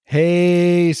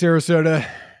Hey, Sarasota,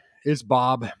 it's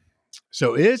Bob.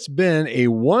 So it's been a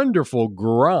wonderful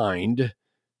grind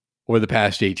over the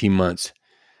past 18 months.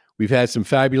 We've had some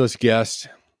fabulous guests.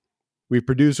 We've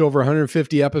produced over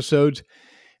 150 episodes,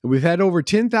 and we've had over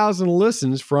 10,000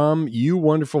 listens from you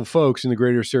wonderful folks in the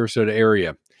greater Sarasota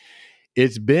area.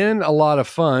 It's been a lot of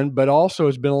fun, but also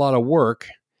it's been a lot of work.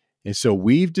 And so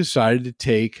we've decided to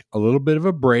take a little bit of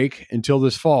a break until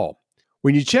this fall.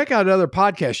 When you check out other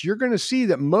podcasts, you're going to see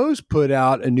that most put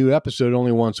out a new episode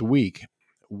only once a week.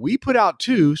 We put out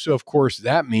two, so of course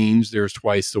that means there's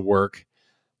twice the work.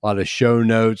 A lot of show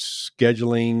notes,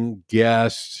 scheduling,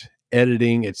 guests,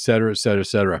 editing, et cetera, et cetera, et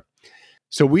cetera.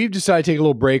 So we've decided to take a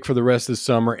little break for the rest of the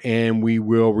summer, and we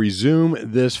will resume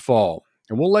this fall.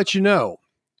 And we'll let you know.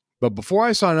 But before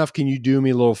I sign off, can you do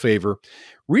me a little favor?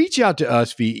 Reach out to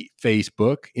us via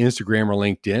Facebook, Instagram, or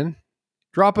LinkedIn.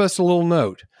 Drop us a little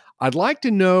note. I'd like to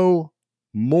know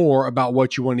more about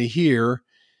what you want to hear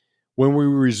when we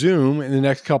resume in the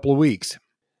next couple of weeks.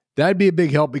 That'd be a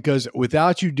big help because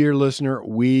without you, dear listener,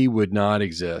 we would not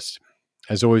exist.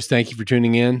 As always, thank you for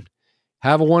tuning in.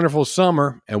 Have a wonderful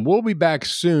summer, and we'll be back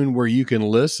soon where you can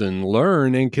listen,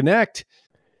 learn, and connect.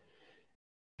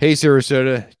 Hey,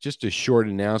 Sarasota, just a short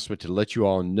announcement to let you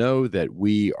all know that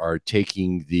we are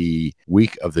taking the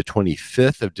week of the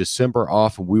 25th of December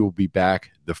off, and we will be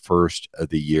back the first of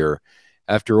the year.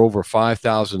 After over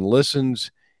 5,000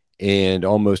 listens and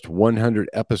almost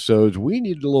 100 episodes, we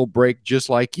needed a little break just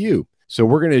like you. So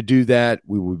we're going to do that.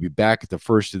 We will be back at the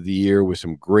first of the year with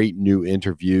some great new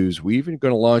interviews. We're even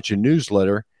going to launch a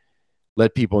newsletter,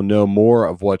 let people know more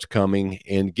of what's coming,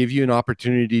 and give you an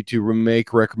opportunity to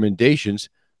make recommendations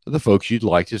of the folks you'd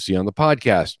like to see on the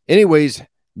podcast. Anyways,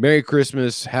 Merry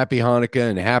Christmas, Happy Hanukkah,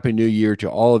 and Happy New Year to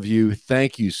all of you.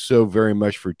 Thank you so very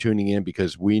much for tuning in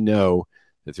because we know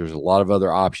that there's a lot of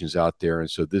other options out there. And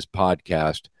so this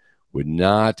podcast would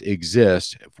not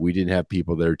exist if we didn't have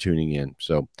people that are tuning in.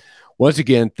 So once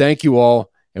again, thank you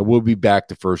all, and we'll be back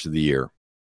the first of the year.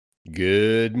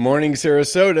 Good morning,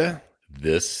 Sarasota.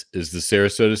 This is the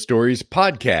Sarasota Stories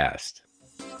Podcast.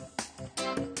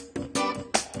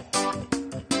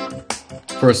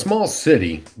 For a small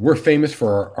city, we're famous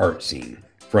for our art scene.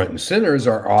 Front and center is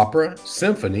our opera,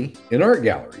 symphony, and art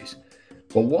galleries.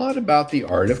 But what about the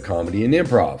art of comedy and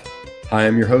improv? Hi,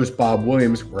 I'm your host, Bob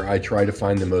Williams, where I try to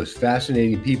find the most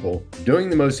fascinating people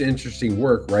doing the most interesting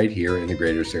work right here in the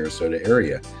greater Sarasota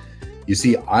area. You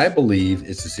see, I believe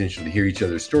it's essential to hear each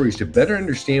other's stories to better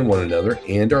understand one another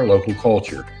and our local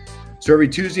culture. So every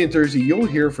Tuesday and Thursday, you'll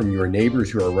hear from your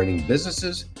neighbors who are running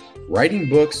businesses, writing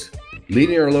books,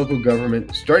 leading our local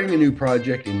government, starting a new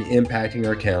project, and impacting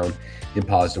our town in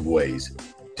positive ways.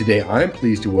 Today, I'm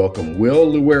pleased to welcome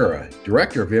Will Luera,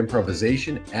 Director of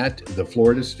Improvisation at the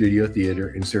Florida Studio Theater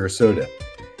in Sarasota.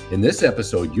 In this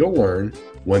episode, you'll learn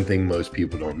one thing most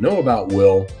people don't know about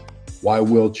Will, why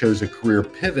Will chose a career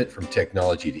pivot from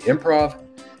technology to improv,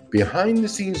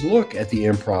 behind-the-scenes look at the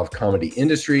improv comedy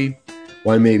industry,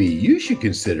 why maybe you should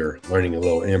consider learning a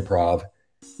little improv,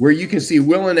 where you can see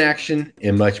Will in action,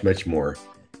 and much, much more.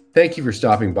 Thank you for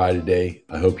stopping by today.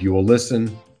 I hope you will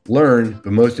listen, learn,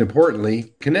 but most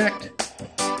importantly, connect.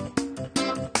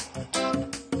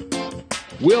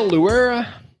 Will Luera,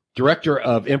 Director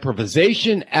of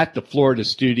Improvisation at the Florida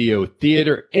Studio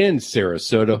Theater in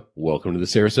Sarasota. Welcome to the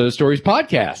Sarasota Stories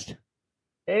Podcast.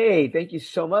 Hey, thank you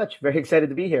so much. Very excited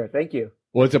to be here. Thank you.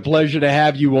 Well, it's a pleasure to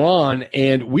have you on.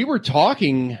 And we were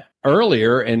talking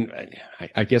earlier, and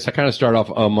I guess I kind of start off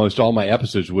almost all my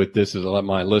episodes with this as I let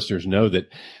my listeners know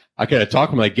that I kind of talk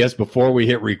to my guests before we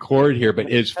hit record here.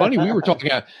 But it's funny, we were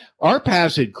talking about our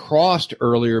paths had crossed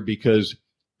earlier because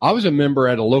I was a member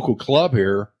at a local club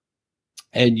here,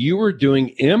 and you were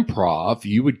doing improv.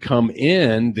 You would come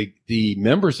in, the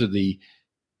members of the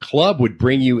club would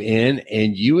bring you in,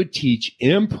 and you would teach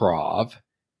improv.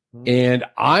 And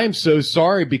I'm so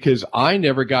sorry because I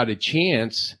never got a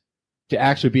chance to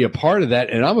actually be a part of that.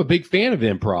 And I'm a big fan of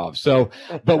improv. So,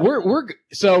 but we're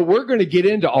going to get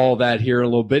into all that here in a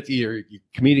little bit, your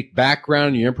comedic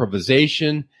background, your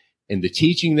improvisation, and the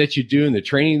teaching that you do and the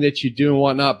training that you do and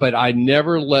whatnot. But I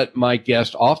never let my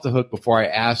guest off the hook before I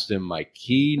asked them my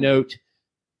keynote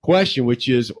question, which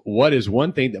is, what is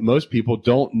one thing that most people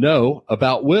don't know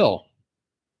about Will?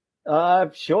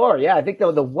 Sure. Yeah. I think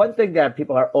the one thing that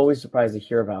people are always surprised to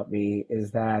hear about me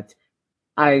is that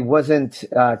I wasn't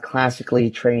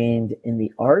classically trained in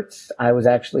the arts. I was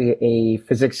actually a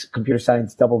physics, computer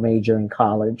science double major in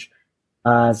college.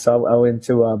 So I went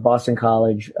to Boston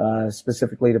College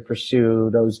specifically to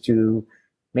pursue those two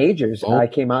majors. I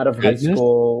came out of high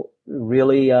school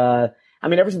really, ever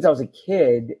since I was a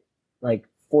kid, like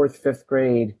fourth, fifth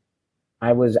grade,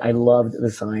 I loved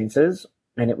the sciences,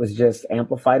 and it was just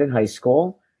amplified in high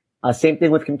school. Same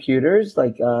thing with computers,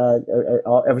 like,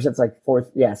 ever since like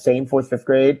fourth, fifth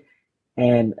grade.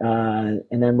 And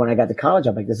then when I got to college,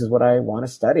 I'm like, this is what I want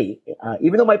to study.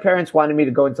 Even though my parents wanted me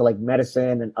to go into like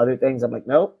medicine and other things, I'm like,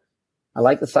 nope, I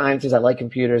like the sciences. I like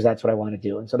computers. That's what I want to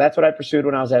do. And so that's what I pursued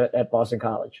when I was at Boston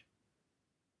College.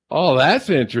 Oh, that's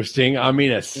interesting. I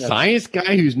mean, a Yeah. science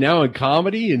guy who's now in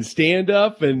comedy and stand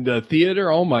up and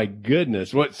theater. Oh my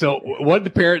goodness. What did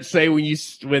the parents say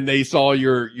when they saw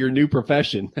your new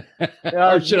profession?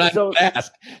 Or should I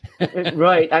ask?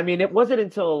 Right. I mean, it wasn't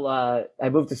until I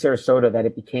moved to Sarasota that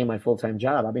it became my full-time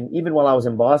job. I mean, even while I was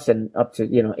in Boston up to,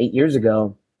 8 years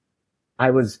ago,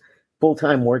 I was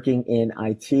full-time working in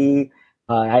IT.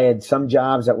 I had some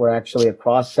jobs that were actually a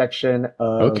cross section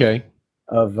of Okay.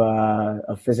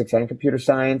 of physics and computer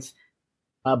science.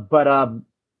 But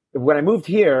when I moved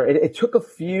here, it took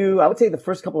I would say the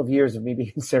first couple of years of me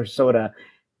being in Sarasota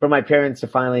for my parents to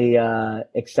finally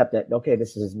accept that, okay,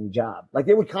 this is his new job. Like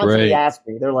they would constantly ask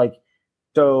me, they're like,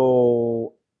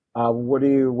 so what are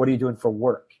you doing for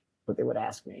work? What they would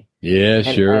ask me. Yeah,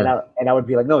 sure. And I would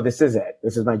be like, no, this is it.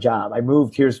 This is my job. I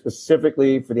moved here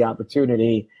specifically for the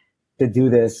opportunity to do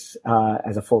this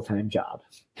as a full-time job.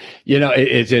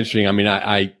 It's interesting. I mean,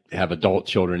 I have adult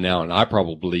children now, and I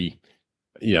probably,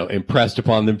 impressed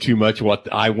upon them too much what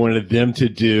I wanted them to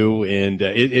do. And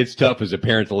it's tough as a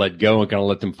parent to let go and kind of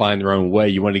let them find their own way.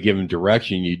 You want to give them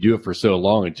direction. You do it for so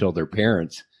long until they're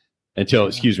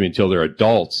until they're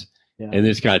adults. Yeah. And then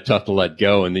it's kind of tough to let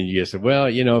go. And then you just say, well,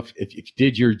 if you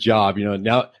did your job,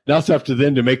 now it's up to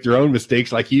them to make their own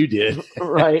mistakes like you did.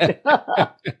 Right.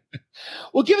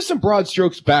 Well, give us some broad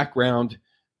strokes background,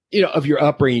 of your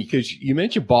upbringing, because you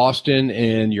mentioned Boston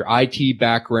and your IT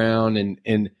background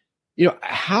and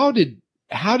how did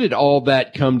all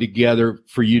that come together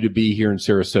for you to be here in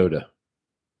Sarasota?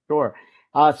 Sure.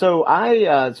 So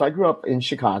I grew up in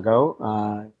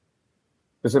Chicago,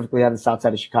 specifically on the south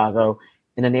side of Chicago,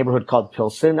 in a neighborhood called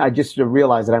Pilsen. I just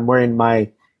realized that I'm wearing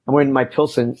my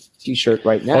Pilsen t-shirt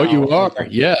right now. Oh, you are?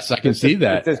 Yes, I can see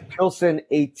that. It says Pilsen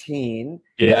 18.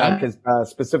 Yeah. Because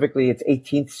specifically it's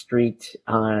 18th Street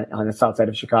on the south side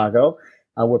of Chicago,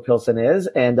 where Pilsen is.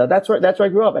 And that's where I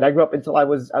grew up. And I grew up until I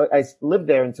lived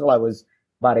there until I was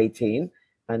about 18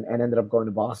 and ended up going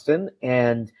to Boston.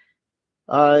 And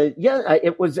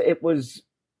it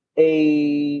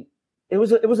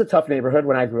was a tough neighborhood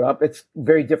when I grew up. It's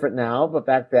very different now, but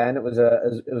back then it was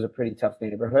a pretty tough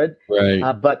neighborhood. Right.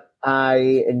 But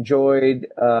I enjoyed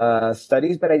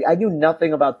studies, but I knew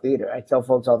nothing about theater. I tell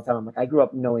folks all the time, I'm like, I grew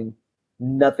up knowing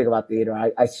nothing about theater.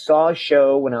 I saw a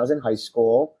show when I was in high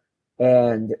school,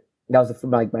 and that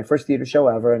was my first theater show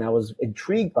ever, and I was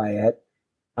intrigued by it.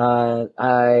 But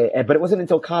it wasn't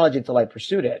until college until I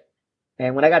pursued it.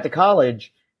 And when I got to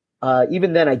college,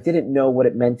 even then I didn't know what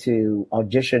it meant to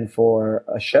audition for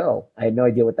a show. I had no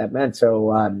idea what that meant.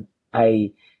 So,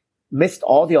 I missed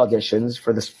all the auditions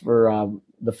for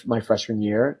my freshman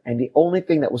year. And the only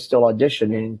thing that was still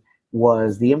auditioning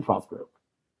was the improv group.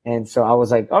 And so I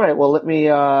was like, all right, well, let me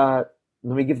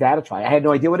give that a try. I had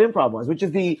no idea what improv was, which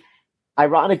is the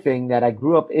ironic thing that I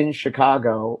grew up in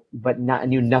Chicago, but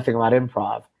knew nothing about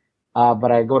improv.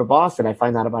 But I go to Boston, I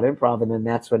find out about improv, and then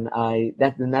that's when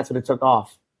it took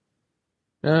off.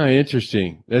 Oh,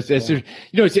 interesting. That's it's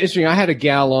interesting. I had a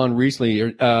gal on recently,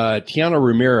 Tiana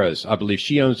Ramirez, I believe.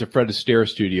 She owns the Fred Astaire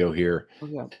studio here. Oh,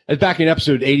 yeah. It's back in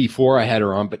episode 84. I had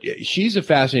her on, but she's a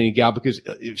fascinating gal because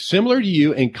similar to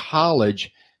you in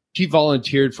college, she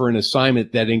volunteered for an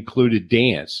assignment that included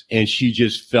dance, and she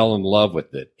just fell in love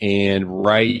with it. And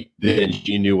right then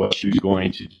she knew what she was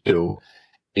going to do.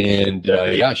 And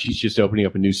she's just opening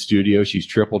up a new studio. She's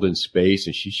tripled in space,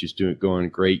 and she's just going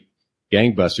great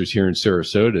gangbusters here in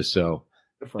Sarasota. So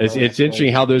it's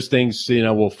interesting how those things,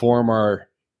 will form our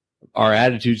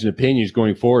attitudes and opinions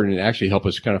going forward and actually help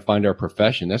us kind of find our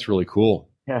profession. That's really cool.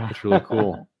 Yeah. That's really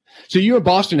cool. So you were in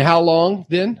Boston how long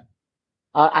then?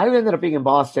 I ended up being in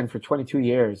Boston for 22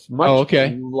 years, much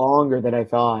longer than I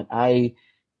thought.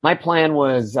 My plan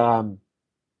was,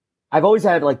 I've always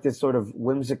had like this sort of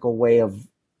whimsical way of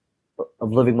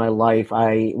living my life.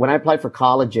 When I applied for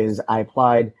colleges, I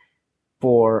applied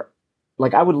for,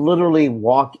 like, I would literally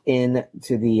walk in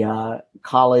to the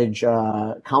college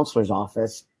counselor's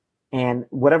office, and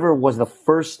whatever was the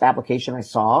first application I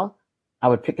saw, I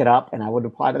would pick it up and I would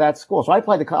apply to that school. So I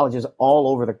applied to colleges all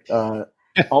over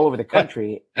the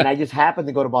country, and I just happened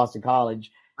to go to Boston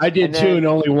College. I did too, and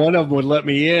only one of them would let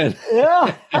me in.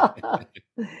 Yeah,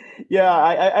 yeah.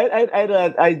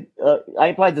 I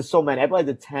applied to so many. I applied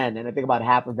to 10, and I think about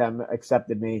half of them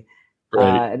accepted me.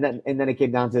 Right. And then it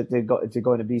came down to going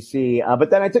to BC. But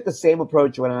then I took the same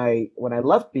approach when I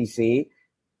left BC.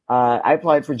 I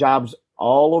applied for jobs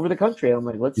all over the country. I'm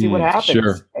like, let's see what happens.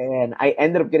 Sure. And I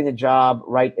ended up getting a job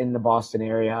right in the Boston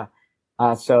area.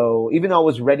 So even though I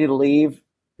was ready to leave,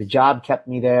 the job kept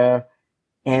me there.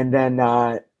 And then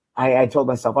I told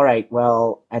myself, all right,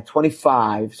 well, at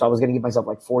 25, so I was going to give myself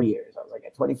like 4 years. I was like,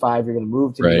 at 25, you're going to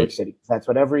move to New York City. That's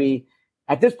what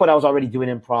at this point, I was already doing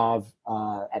improv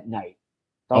at night.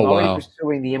 So I was already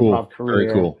pursuing the improv career.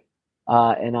 Very cool.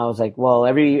 And I was like, well,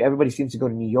 everybody seems to go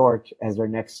to New York as their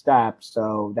next step.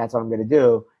 So that's what I'm going to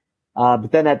do.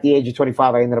 But then at the age of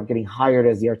 25, I ended up getting hired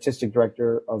as the artistic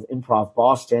director of Improv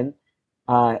Boston.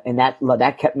 And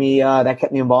that kept me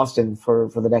in Boston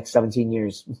for the next 17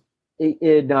 years.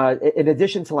 In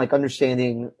addition to like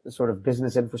understanding sort of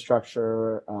business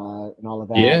infrastructure, and all of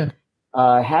that,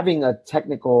 having a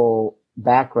technical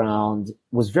background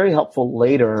was very helpful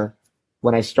later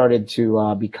when I started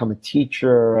to become a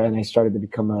teacher and I started to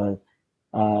become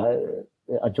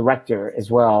a director as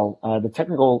well. The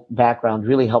technical background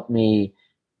really helped me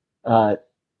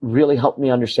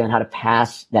understand how to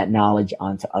pass that knowledge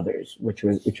on to others, which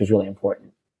was really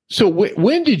important. So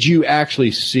when did you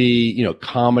actually see,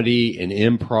 comedy and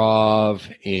improv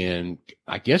and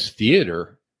I guess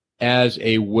theater as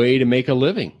a way to make a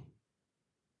living?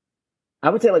 I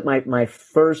would say like my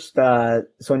first, so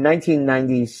in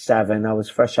 1997, I was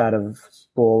fresh out of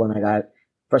school and I got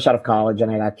fresh out of college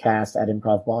and I got cast at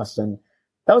Improv Boston.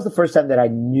 That was the first time that I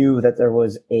knew that there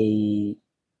was a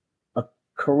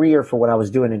career for what I was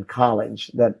doing in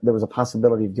college, that there was a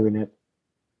possibility of doing it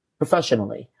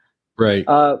professionally. Right.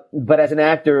 But as an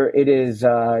actor, it is,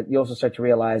 you also start to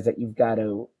realize that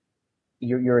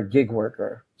you're a gig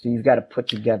worker. So you've got to put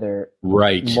together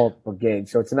multiple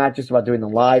gigs. So it's not just about doing the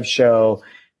live show,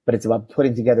 but it's about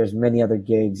putting together as many other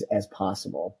gigs as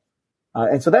possible.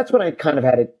 And so that's when I kind of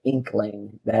had an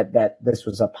inkling that this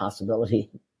was a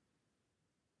possibility.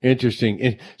 Interesting.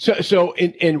 And so,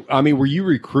 I mean, were you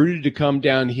recruited to come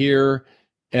down here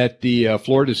at the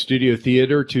Florida Studio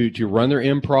Theater to run their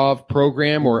improv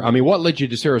program? Or, I mean, what led you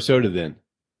to Sarasota then?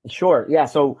 Sure. Yeah.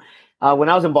 So, when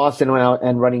I was in Boston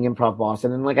and running Improv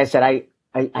Boston, and like I said, I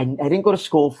didn't go to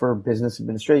school for business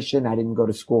administration. I didn't go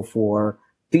to school for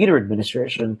theater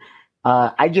administration.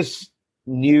 I just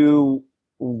knew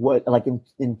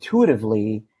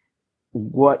intuitively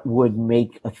what would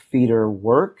make a theater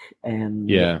work.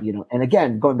 And, and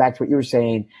again, going back to what you were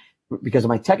saying, because of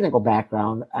my technical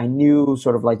background, I knew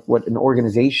sort of like what an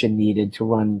organization needed to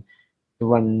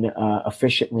run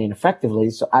efficiently and effectively.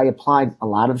 So I applied a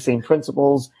lot of the same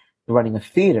principles to running a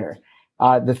theater.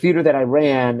 The theater that I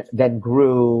ran then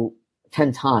grew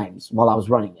 10 times while I was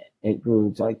running it. It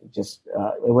grew to it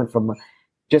went from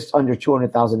just under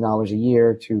 $200,000 a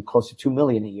year to close to $2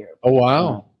 million a year. Oh,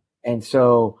 wow. And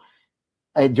so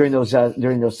during those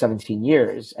 17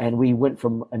 years, and we went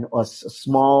from a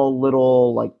small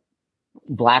little like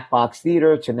black box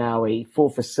theater to now a full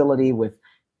facility with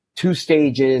 2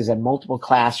 stages and multiple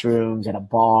classrooms and a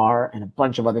bar and a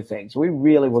bunch of other things. We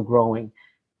really were growing.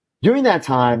 During that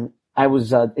time, I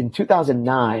was in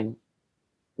 2009.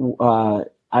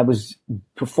 I was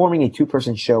performing a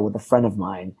 2-person show with a friend of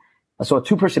mine, so a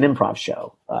 2-person improv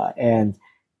show, and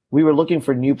we were looking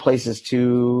for new places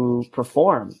to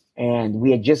perform. And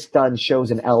we had just done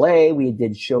shows in LA, we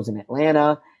did shows in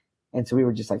Atlanta, and so we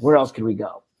were just like, where else could we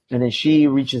go? And then she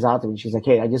reaches out to me. She's like,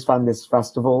 hey, I just found this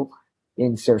festival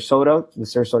in Sarasota, the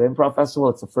Sarasota Improv Festival.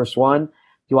 It's the first one. Do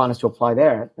you want us to apply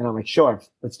there? And I'm like, sure,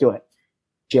 let's do it.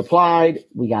 She applied,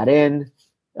 we got in,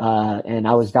 and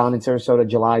I was down in Sarasota.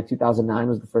 July 2009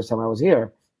 was the first time I was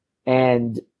here.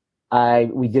 And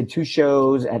we did 2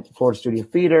 shows at Florida Studio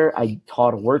Theater. I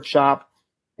taught a workshop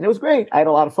and it was great. I had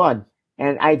a lot of fun,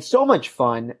 and I had so much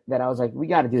fun that I was like, we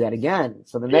got to do that again.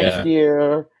 So the next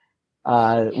year,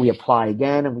 we apply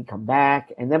again and we come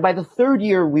back. And then by the 3rd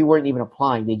year, we weren't even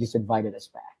applying. They just invited us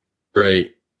back.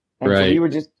 Right. And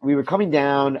so we were coming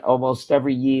down almost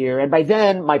every year. And by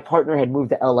then my partner had moved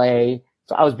to LA.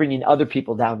 So I was bringing other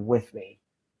people down with me,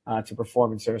 to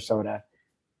perform in Sarasota.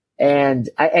 And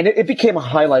it became a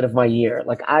highlight of my year.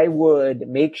 Like I would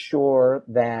make sure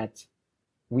that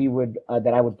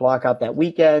that I would block out that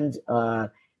weekend.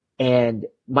 And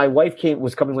my wife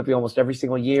was coming with me almost every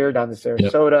single year down to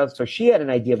Sarasota. Yep. So she had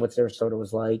an idea of what Sarasota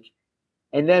was like.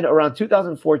 And then around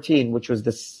 2014, which was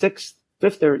the sixth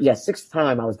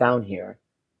time I was down here,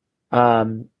 I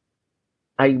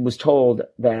was told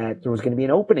that there was going to be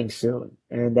an opening soon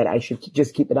and that I should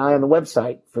just keep an eye on the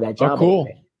website for that job. Oh, cool.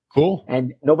 Opening. Cool.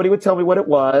 And nobody would tell me what it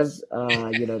was,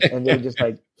 and they were just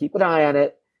like, keep an eye on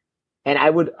it. And I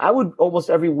would almost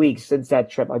every week since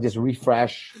that trip, I just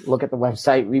refresh, look at the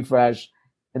website, refresh.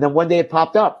 And then one day it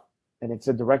popped up and it's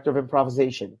a director of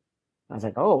improvisation. I was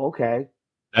like, oh, okay.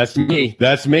 That's me.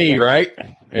 That's me, right?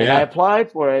 And I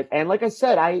applied for it. And like I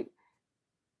said, I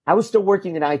was still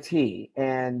working in IT.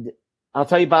 And I'll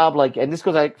tell you, Bob, like, and this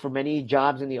goes like for many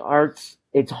jobs in the arts,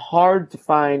 it's hard to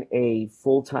find a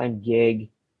full-time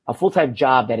gig, a full-time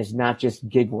job that is not just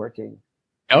gig working.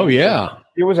 Oh, yeah.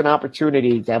 There was an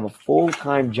opportunity to have a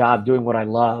full-time job doing what I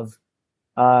love.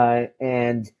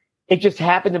 And it just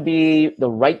happened to be the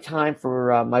right time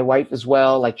for my wife as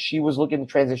well. Like she was looking to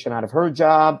transition out of her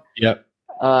job. Yep.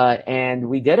 And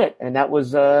we did it. And that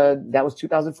was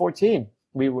 2014.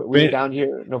 We were down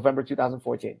here November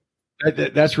 2014.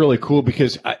 That's really cool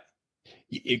because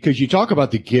you talk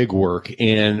about the gig work,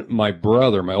 and my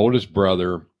oldest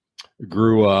brother,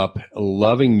 grew up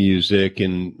loving music,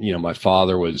 and my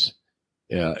father was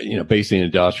basically an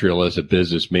industrialist, a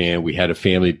businessman. We had a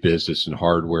family business and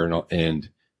hardware, and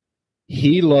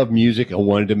he loved music and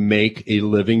wanted to make a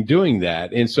living doing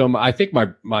that. And so I think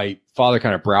my father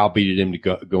kind of browbeated him to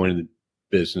go into the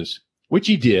business, which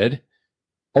he did.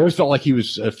 I always felt like he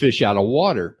was a fish out of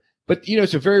water. But,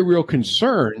 it's a very real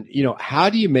concern. How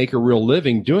do you make a real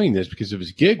living doing this? Because if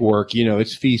it's gig work,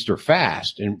 it's feast or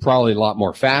fast, and probably a lot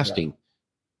more fasting. Yeah.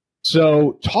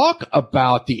 So talk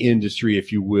about the industry,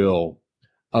 if you will,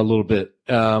 a little bit.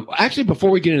 Actually, before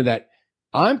we get into that,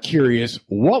 I'm curious,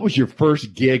 what was your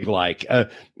first gig like?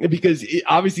 Because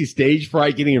obviously stage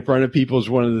fright, getting in front of people, is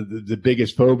one of the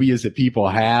biggest phobias that people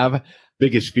have.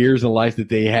 Biggest fears in life that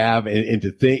they have, and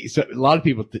to think, so a lot of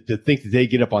people to think that they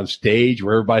get up on stage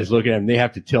where everybody's looking at them, they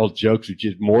have to tell jokes, which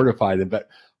just mortify them. But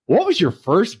what was your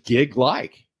first gig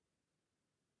like?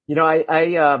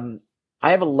 I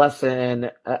have a lesson.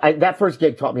 That first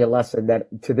gig taught me a lesson that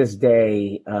to this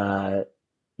day,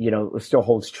 still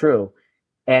holds true.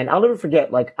 And I'll never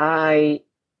forget. Like I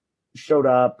showed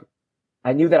up,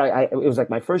 I knew that it was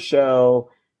like my first show.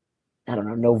 I don't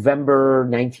know, November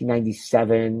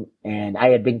 1997, and I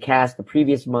had been cast the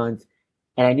previous month,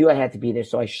 and I knew I had to be there.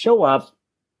 So I show up,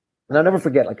 and I'll never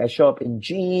forget, like I show up in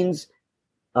jeans,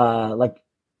 like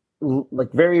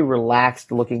very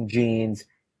relaxed looking jeans,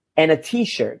 and a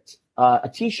t-shirt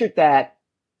that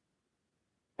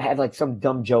had like some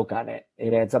dumb joke on it.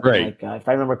 It had something like, if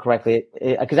I remember correctly,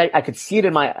 because I could see it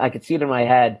in my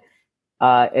head.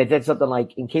 It did something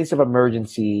like, in case of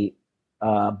emergency,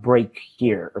 break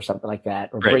here or something like that,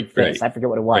 or break this. I forget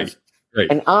what it was. Right.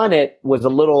 And on it was a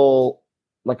little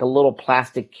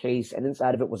plastic case, and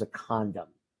inside of it was a condom.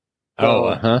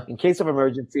 So, in case of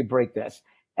emergency, break this.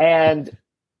 And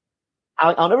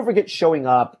I'll never forget showing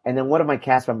up, and then one of my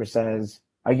cast members says,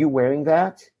 "Are you wearing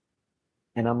that?"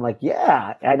 And I'm like,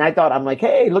 "Yeah." And I'm like,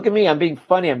 "Hey, look at me. I'm being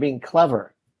funny. I'm being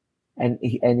clever." And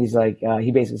he's like,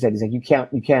 he basically said, he's like, you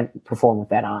can't perform with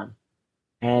that on.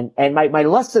 And my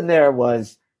lesson there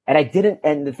was, and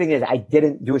the thing is, I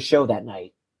didn't do a show that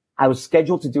night. I was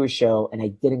scheduled to do a show and I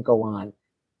didn't go on.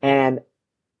 And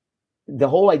the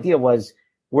whole idea was,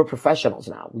 we're professionals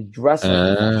now. We dress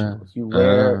like professionals. You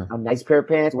wear a nice pair of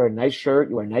pants, you wear a nice shirt,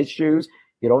 you wear nice shoes.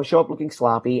 You don't show up looking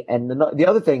sloppy. And the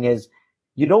other thing is,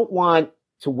 you don't want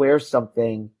to wear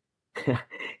something,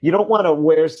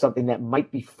 that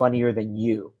might be funnier than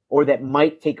you, or that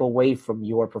might take away from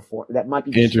your performance, that might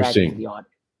be distracting to the audience.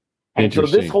 And so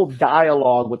this whole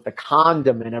dialogue with the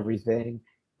condom and everything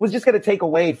was just going to take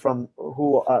away from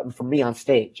me on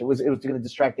stage. It was going to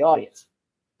distract the audience.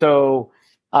 So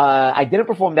I didn't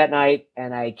perform that night,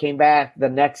 and I came back the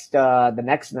next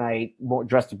night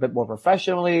dressed a bit more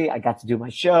professionally. I got to do my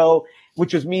show,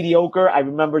 which was mediocre. I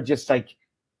remember just like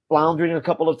floundering a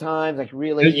couple of times, like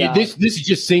really. This is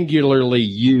just singularly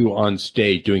you on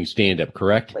stage doing stand up,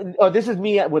 correct? Oh, this is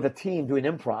me with a team doing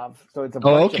improv. So it's a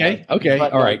bunch of us. Okay.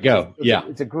 All right, go.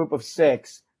 It's a group of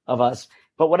 6 of us.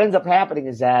 But what ends up happening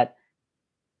is that,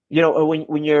 when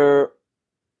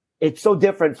it's so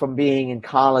different from being in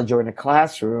college or in a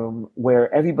classroom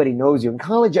where everybody knows you. In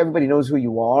college, everybody knows who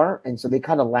you are, and so they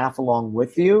kind of laugh along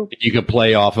with you. You can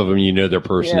play off of them. Their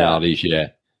personalities. Yeah.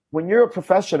 When you're a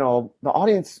professional, the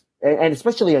audience, and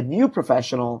especially a new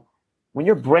professional, when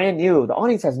you're brand new, the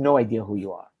audience has no idea who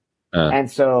you are.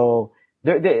 And so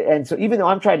even though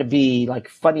I'm trying to be like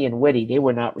funny and witty, they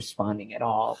were not responding at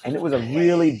all. And it was a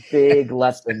really big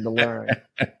lesson to learn.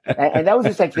 And that was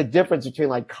just like the difference between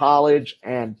like college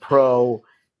and pro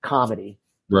comedy.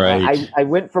 Right. I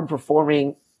went from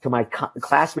performing to my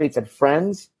classmates and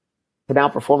friends to now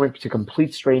performing to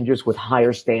complete strangers with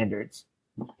higher standards.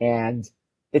 And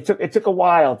it took a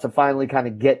while to finally kind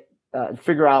of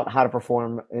figure out how to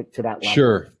perform to that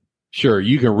level. Sure.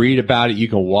 You can read about it. You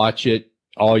can watch it.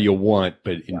 all you want,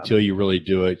 but until you really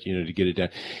do it, to get it done.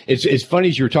 It's funny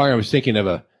as you were talking, I was thinking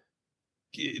of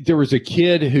there was a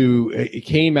kid who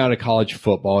came out of college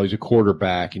football. He was a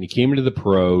quarterback, and he came into the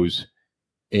pros,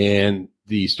 and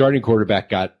the starting quarterback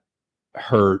got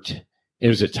hurt. It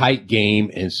was a tight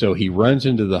game, and so he runs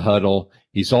into the huddle.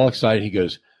 He's all excited. He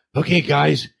goes, "Okay,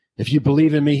 guys, if you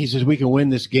believe in me," he says, "we can win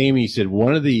this game." And he said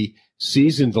one of the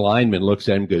seasoned lineman looks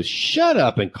at him and goes, "Shut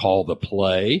up and call the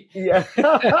play." Yeah.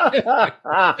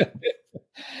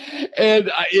 And,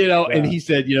 and he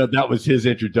said, that was his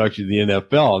introduction to the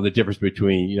NFL and the difference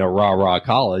between, rah-rah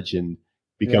college and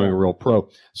becoming a real pro.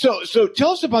 So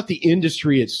tell us about the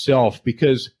industry itself,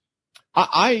 because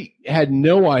I had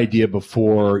no idea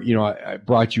before, I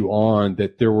brought you on,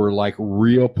 that there were like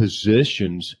real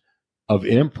positions of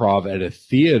improv at a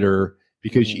theater,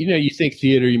 because, you think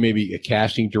theater, you may be a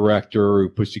casting director who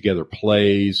puts together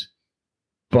plays,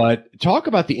 but talk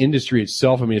about the industry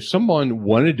itself. I mean, if someone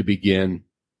wanted to begin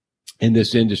in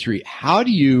this industry, how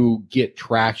do you get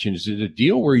traction? Is it a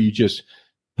deal where you just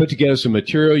put together some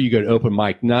material, you go to open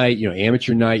mic night,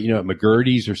 amateur night, at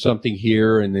McGurdy's or something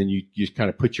here, and then you just kind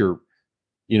of put your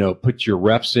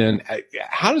reps in?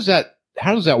 How does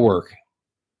that work?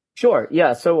 Sure.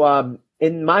 Yeah. So,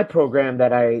 in my program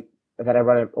that I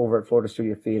run over at Florida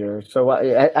Studio Theater. So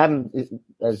I'm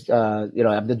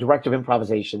the director of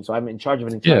improvisation. So I'm in charge of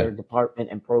an entire department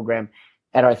and program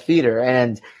at our theater.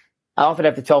 And I often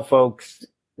have to tell folks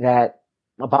that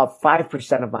about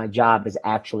 5% of my job is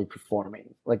actually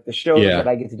performing. Like the shows that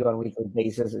I get to do on a weekly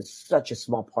basis is such a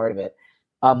small part of it.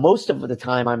 Most of the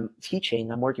time I'm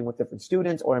teaching, I'm working with different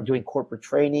students, or I'm doing corporate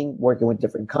training, working with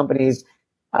different companies.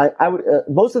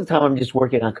 Most of the time I'm just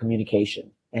working on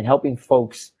communication and helping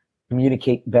folks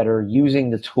communicate better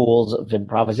using the tools of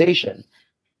improvisation.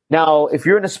 Now, if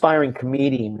you're an aspiring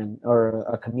comedian or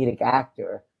a comedic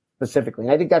actor specifically,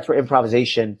 and I think that's where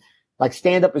improvisation, like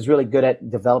stand-up is really good at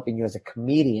developing you as a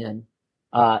comedian.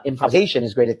 Improvisation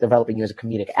is great at developing you as a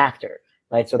comedic actor,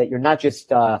 right? So that you're not just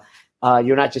up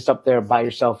there by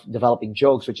yourself developing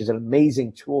jokes, which is an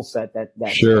amazing tool set that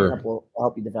stand-up will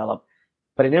help you develop.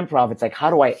 But in improv, it's like, how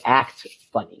do I act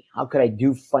funny? How could I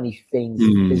do funny things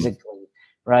physically?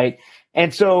 Right.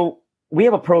 And so we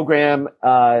have a program,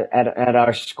 at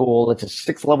our school. It's a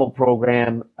 6-level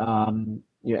program. And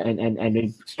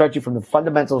it starts you from the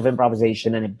fundamentals of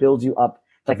improvisation, and it builds you up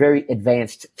like very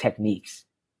advanced techniques.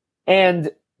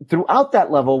 And throughout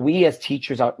that level, we as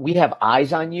teachers we have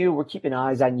eyes on you. We're keeping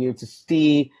eyes on you to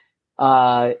see,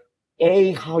 A,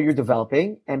 how you're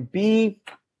developing, and B,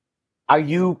 are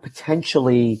you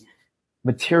potentially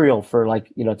material for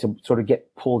to sort of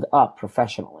get pulled up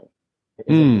professionally?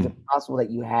 Is it possible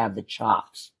that you have the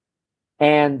chops?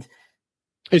 And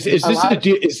is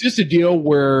this a deal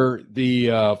where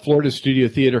the Florida Studio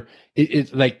Theater,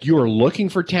 it's like you are looking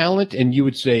for talent and you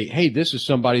would say, "Hey, this is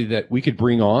somebody that we could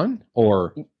bring on"?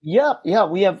 Or yeah,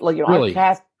 we have really?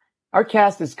 Our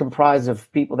cast is comprised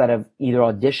of people that have either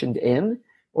auditioned in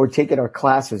or taken our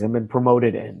classes and been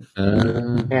promoted in.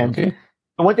 And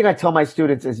one thing I tell my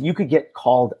students is you could get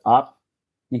called up.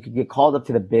 You could get called up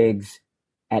to the bigs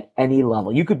at any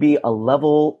level. You could be a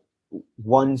level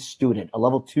 1 student, a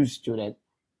level 2 student,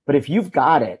 but if you've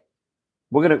got it,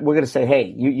 we're gonna say,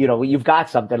 "Hey, you've got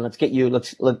something. Let's get you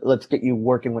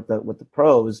working with the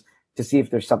pros to see if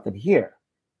there's something here."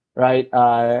 Right.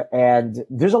 And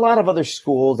there's a lot of other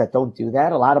schools that don't do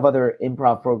that. A lot of other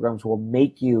improv programs will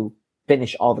make you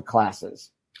finish all the classes.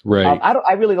 Right.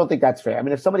 I really don't think that's fair. I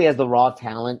mean, if somebody has the raw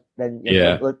talent, then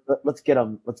let's get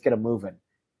them moving.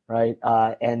 Right.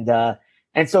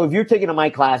 And so if you're taking my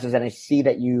classes and I see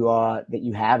that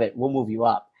you have it, we'll move you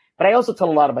up. But I also tell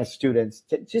a lot of my students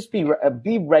to just be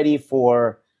ready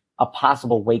for a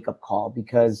possible wake up call,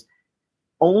 because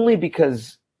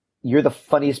you're the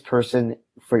funniest person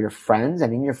for your friends,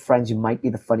 and in your friends, you might be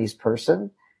the funniest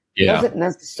person. Doesn't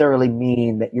necessarily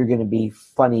mean that you're going to be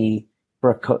funny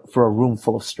for a room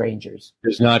full of strangers.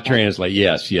 Does not translate.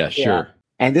 Yes, sure.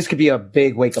 And this could be a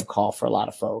big wake-up call for a lot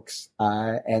of folks.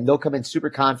 And they'll come in super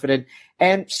confident.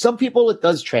 And some people, it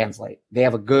does translate. They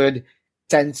have a good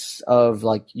sense of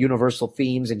like universal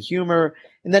themes and humor.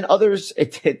 And then others,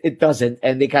 it doesn't.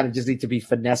 And they kind of just need to be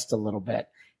finessed a little bit.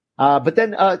 But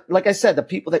then, like I said, the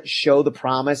people that show the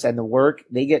promise and the work,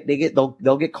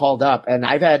 they'll get called up. And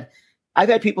I've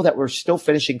had people that were still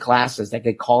finishing classes that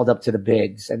get called up to the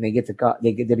bigs, and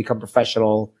they become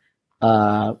professional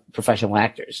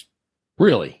actors.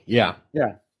 Really? Yeah.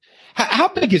 Yeah. How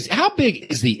big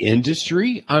is the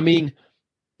industry? I mean,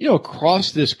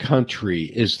 across this country,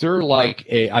 is there like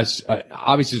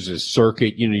obviously there's a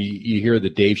circuit, you hear the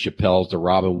Dave Chappelle's, the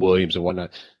Robin Williams and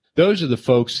whatnot. those are the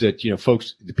folks that,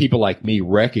 the people like me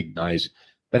recognize.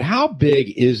 But how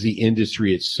big is the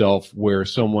industry itself where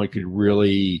someone could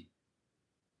really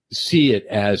see it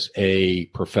as a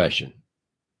profession?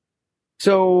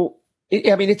 So,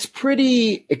 it's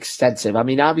pretty extensive.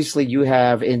 Obviously you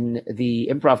have in the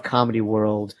improv comedy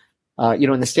world,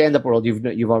 in the stand-up world,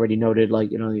 you've already noted,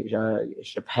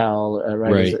 Chappelle,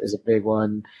 right. Is a big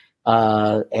one.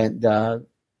 And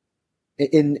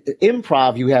in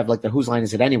improv, you have like the Whose Line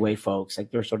Is It Anyway folks,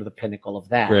 like they're sort of the pinnacle of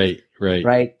that.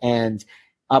 Right. And,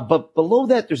 but below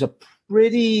that, there's a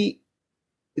pretty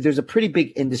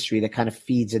big industry that kind of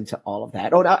feeds into all of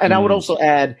that. Oh, and I would also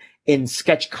add in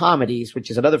sketch comedies,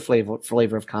 which is another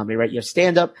flavor of comedy, right? You have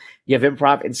stand up, you have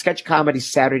improv, and sketch comedy.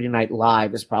 Saturday Night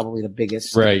Live is probably the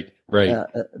biggest,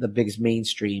 the biggest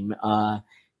mainstream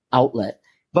outlet.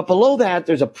 But below that,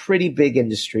 there's a pretty big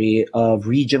industry of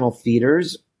regional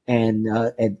theaters and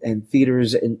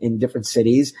theaters in different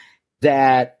cities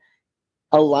that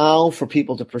allow for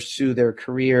people to pursue their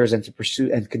careers and to pursue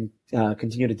and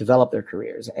continue to develop their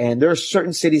careers. And there are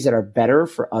certain cities that are better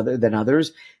than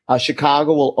others.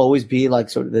 Chicago will always be like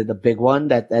sort of the big one.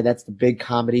 That's the big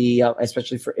comedy,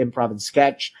 especially for improv and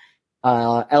sketch.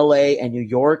 LA and New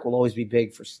York will always be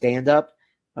big for stand up.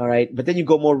 All right. But then you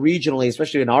go more regionally,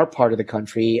 especially in our part of the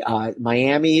country.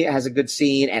 Miami has a good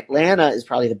scene. Atlanta is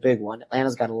probably the big one.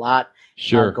 Atlanta's got a lot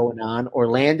going on.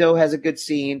 Orlando has a good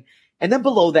scene. And then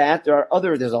below that,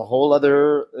 there's a whole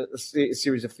other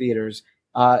series of theaters,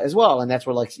 as well. And that's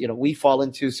where we fall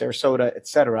into Sarasota, et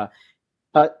cetera.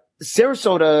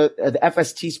 Sarasota, the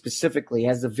FST specifically,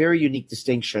 has a very unique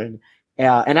distinction.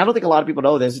 And I don't think a lot of people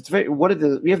know this.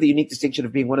 We have the unique distinction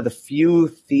of being one of the few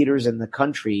theaters in the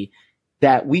country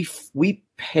that we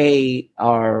pay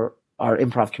our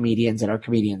improv comedians and our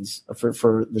comedians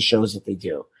for the shows that they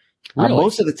do. Really?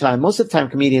 Most of the time,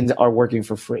 comedians are working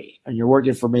for free, and you're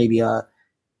working for maybe a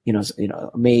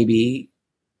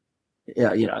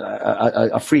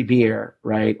free beer,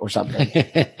 right, or something.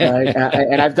 Right?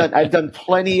 And I've done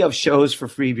plenty of shows for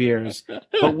free beers,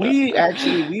 but we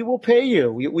will pay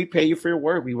you. We pay you for your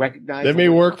work. We recognize that may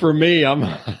work for me. I'm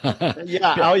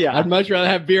yeah. Oh yeah. I'd much rather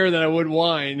have beer than I would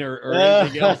wine or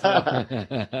anything else.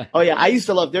 Oh yeah. I used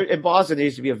to love there in Boston. There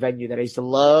used to be a venue that I used to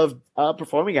love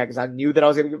performing at because I knew that I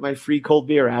was going to get my free cold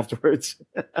beer afterwards.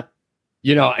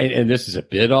 And this is a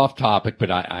bit off topic, but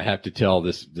I have to tell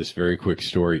this very quick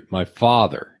story. My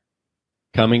father,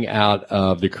 coming out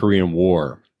of the Korean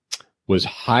War, was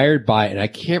hired by, I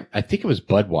think it was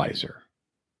Budweiser.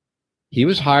 He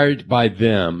was hired by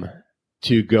them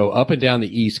to go up and down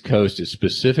the East Coast at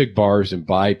specific bars and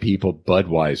buy people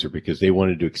Budweiser because they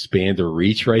wanted to expand their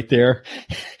reach right there.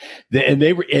 And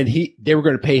they were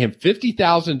going to pay him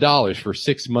 $50,000 for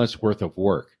 6 months worth of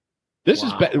work. This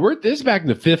is back in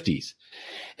the 50s.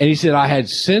 And he said, I had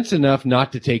sense enough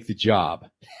not to take the job.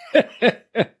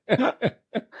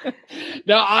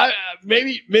 Now,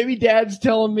 maybe Dad's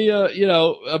telling me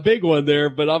a big one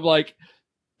there, but I'm like,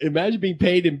 imagine being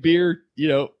paid in beer.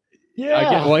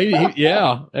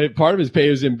 Yeah. Part of his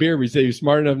pay was in beer. But he said he was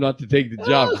smart enough not to take the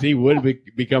job because he would have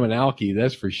become an alkie.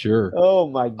 That's for sure. Oh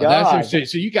my God! So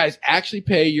you guys actually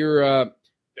pay your.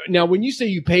 Now, when you say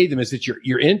you pay them, is it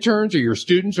your interns or your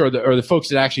students or the folks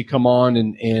that actually come on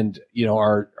and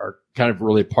are kind of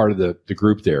really part of the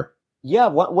group there? Yeah.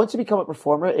 Once you become a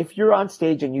performer, if you're on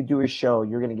stage and you do a show,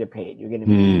 you're going to get paid. You're going to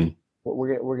be,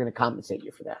 we're going to compensate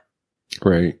you for that.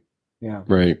 Right. Yeah.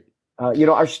 Right.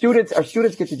 Our students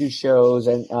get to do shows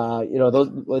and,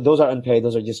 those are unpaid.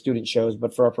 Those are just student shows,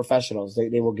 but for our professionals,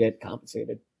 they will get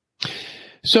compensated.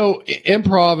 So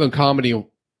improv and comedy,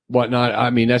 whatnot.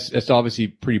 I mean, that's obviously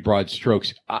pretty broad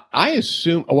strokes. I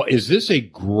assume, is this a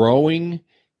growing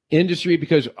industry?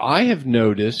 Because I have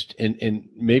noticed, and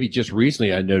maybe just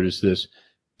recently I noticed this,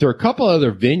 there are a couple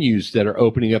other venues that are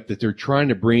opening up that they're trying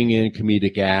to bring in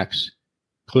comedic acts,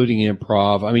 including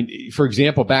improv. I mean, for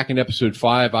example, back in episode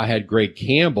 5, I had Greg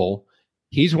Campbell.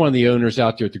 He's one of the owners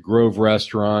out there at the Grove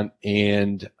Restaurant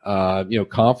and,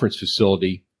 conference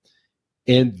facility.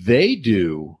 And they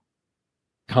do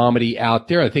comedy out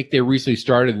there. I think they recently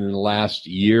started in the last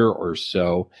year or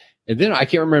so. And then I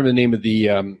can't remember the name of the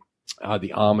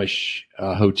Amish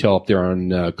hotel up there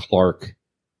on Clark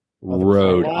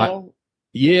Road.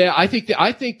 I think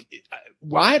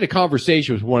I had a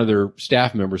conversation with one of their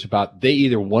staff members about they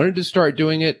either wanted to start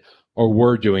doing it or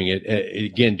were doing it,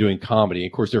 again, doing comedy.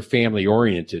 Of course, they're family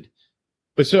oriented.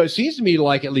 But so it seems to me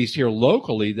like, at least here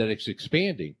locally, that it's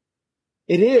expanding.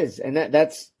 It is. And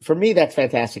that's, for me, that's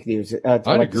fantastic news. I'd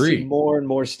agree. To see more and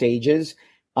more stages.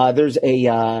 There's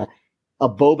a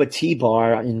boba tea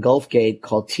bar in Gulfgate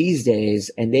called Teas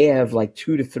Days, and they have like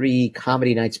 2 to 3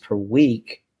 comedy nights per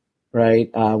week. right?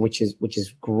 Which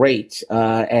is great.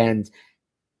 And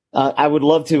I would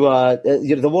love to,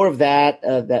 the more of that,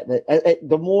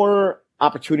 the more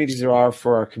opportunities there are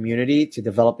for our community to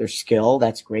develop their skill.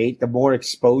 That's great. The more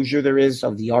exposure there is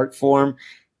of the art form,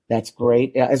 that's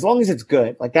great. As long as it's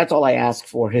good. Like, that's all I ask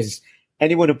for is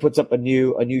anyone who puts up a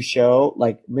new show,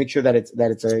 like, make sure that it's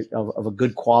of a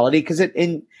good quality. Cause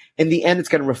in the end, it's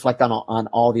going to reflect on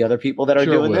all the other people that are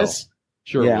doing this.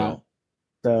 Sure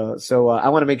will. So I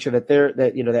want to make sure that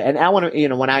and I want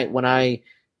to,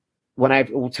 when I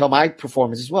tell my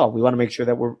performers as well, we want to make sure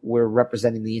that we're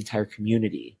representing the entire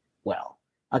community well,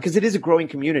 because it is a growing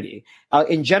community.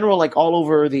 In general, like all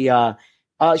over the,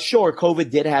 sure,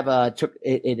 COVID did have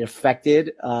it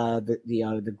affected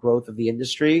the growth of the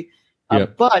industry,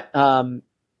 but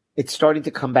it's starting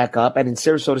to come back up. And in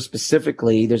Sarasota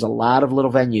specifically, there's a lot of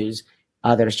little venues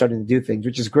that are starting to do things,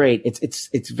 which is great.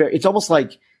 It's almost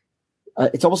like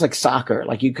soccer.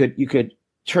 Like you could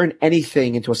turn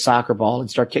anything into a soccer ball and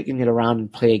start kicking it around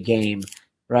and play a game,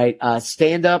 right?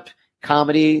 Stand-up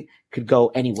comedy could go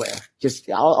anywhere. Just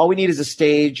all we need is a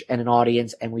stage and an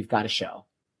audience, and we've got a show.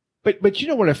 But you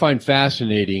know what I find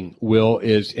fascinating, Will,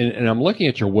 is, and I'm looking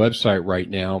at your website right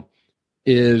now,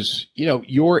 is,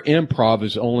 your improv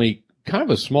is only kind of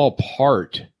a small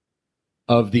part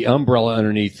of the umbrella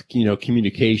underneath,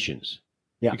 communications.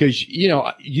 Yeah. Because,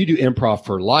 you do improv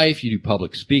for life, you do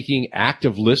public speaking,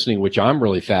 active listening, which I'm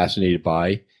really fascinated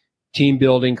by, team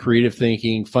building, creative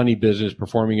thinking, funny business,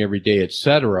 performing every day,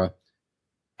 etc.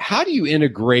 How do you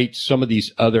integrate some of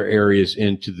these other areas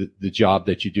into the job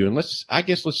that you do? And let's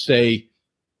say,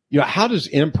 how does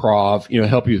improv,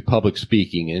 help you with public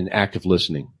speaking and active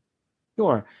listening?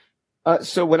 Sure.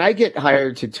 So when I get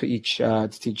hired to teach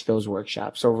those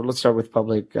workshops, so let's start with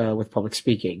public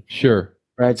speaking. Sure.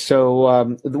 Right.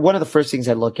 So, one of the first things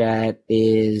I look at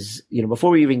is,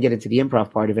 before we even get into the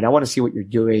improv part of it, I want to see what you're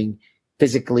doing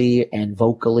physically and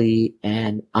vocally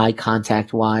and eye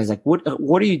contact wise. Like, what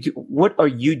are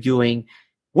you doing?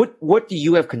 What do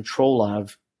you have control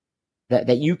of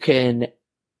that you can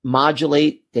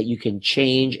modulate, that you can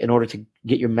change in order to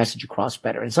get your message across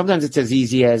better? And sometimes it's as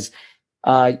easy as,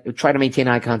 try to maintain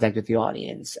eye contact with the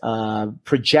audience,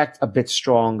 project a bit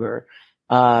stronger,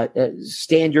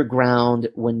 stand your ground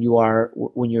when you're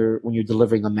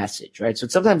delivering a message, right? So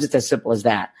sometimes it's as simple as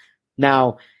that.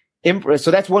 Now,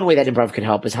 so that's one way that improv could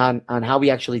help, is on how we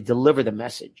actually deliver the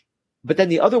message. But then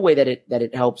the other way that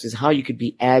it helps is how you could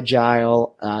be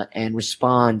agile, and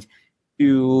respond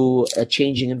to a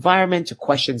changing environment, to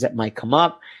questions that might come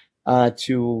up,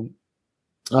 to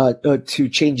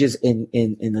changes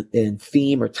in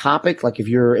theme or topic. Like if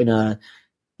you're in a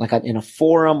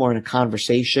forum or in a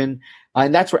conversation,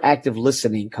 and that's where active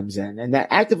listening comes in. And that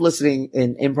active listening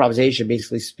in improvisation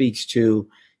basically speaks to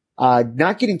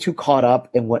not getting too caught up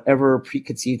in whatever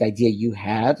preconceived idea you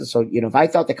have. So, if I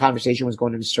thought the conversation was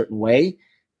going in a certain way,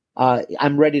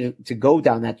 I'm ready to go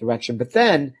down that direction. But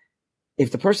then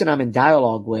if the person I'm in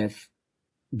dialogue with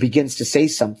begins to say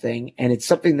something and it's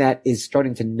something that is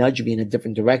starting to nudge me in a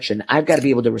different direction, I've got to be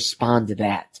able to respond to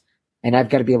that. And I've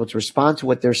got to be able to respond to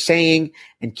what they're saying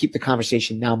and keep the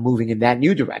conversation now moving in that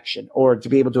new direction, or to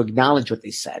be able to acknowledge what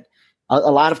they said. A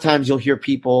lot of times you'll hear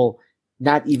people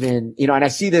not even, and I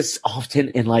see this often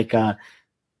in like on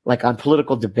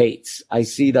political debates. I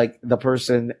see like the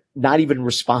person not even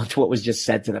respond to what was just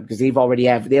said to them because they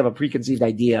have a preconceived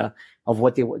idea of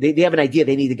what they have an idea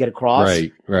they need to get across.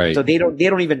 Right. So they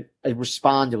don't even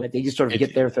respond to it. They just sort of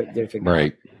get their thing.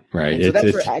 Right. And so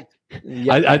that's where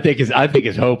I think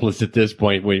it's hopeless at this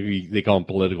point when they call them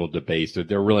political debates.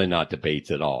 They're really not debates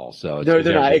at all. So they're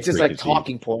not. It's just like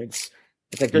talking points.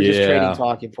 It's like they're just trading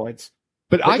talking points.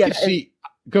 But I can see.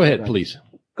 Go ahead, please.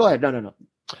 Go ahead. No.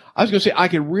 I was going to say I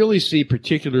can really see,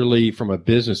 particularly from a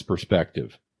business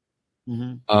perspective.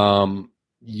 Mm-hmm.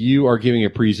 You are giving a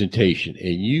presentation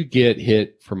and you get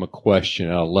hit from a question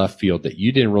out of left field that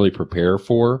you didn't really prepare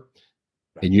for,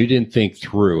 and you didn't think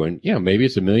through. And maybe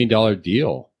it's $1 million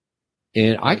deal.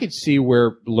 And I could see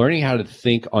where learning how to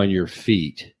think on your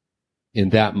feet in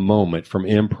that moment from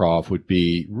improv would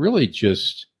be really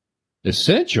just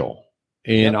essential.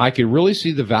 And I could really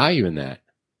see the value in that.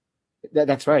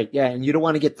 That's right. Yeah. And you don't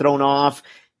want to get thrown off.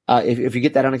 If you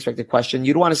get that unexpected question,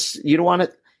 you don't want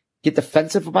to get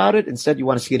defensive about it. Instead, you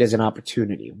want to see it as an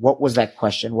opportunity. What was that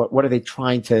question? What are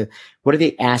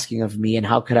they asking of me? And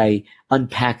how could I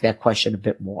unpack that question a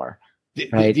bit more?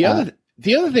 Right.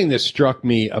 The other thing that struck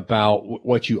me about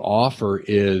what you offer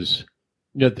is,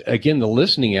 again, the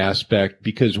listening aspect,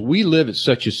 because we live at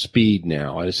such a speed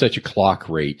now and at such a clock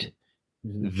rate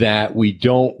that we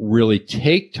don't really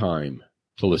take time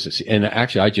to listen. And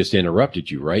actually, I just interrupted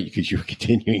you, right? Because you were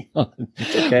continuing on.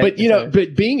 Okay. But,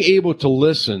 but being able to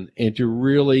listen and to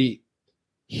really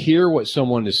hear what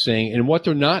someone is saying and what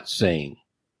they're not saying,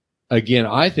 again,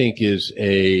 I think is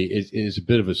a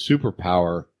bit of a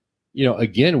superpower,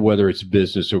 again, whether it's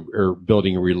business or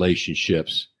building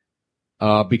relationships,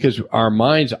 because our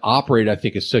minds operate, I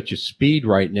think, at such a speed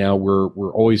right now.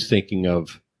 We're always thinking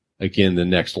of, again, the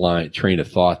next train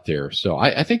of thought there. So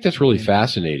I think that's really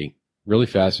fascinating. Really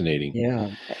fascinating.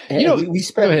 Yeah. And we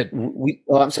spend, go ahead.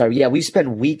 I'm sorry. Yeah. We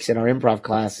spend weeks in our improv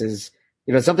classes.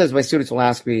 Sometimes my students will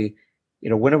ask me,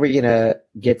 when are we going to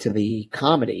get to the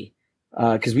comedy?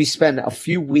 Cause we spend a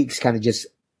few weeks kind of just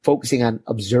focusing on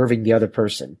observing the other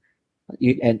person.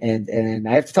 And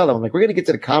I have to tell them, I'm like, we're going to get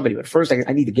to the comedy, but first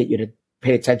I need to get you to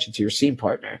pay attention to your scene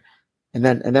partner. And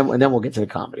then we'll get to the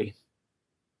comedy.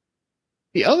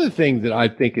 The other thing that I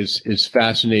think is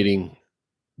fascinating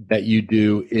that you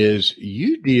do is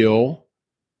you deal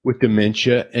with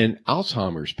dementia and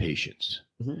Alzheimer's patients.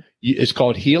 Mm-hmm. It's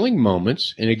called Healing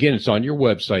Moments. And again, it's on your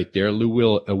website there,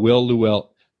 Luera.com.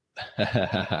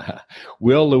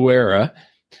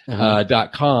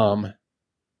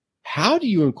 How do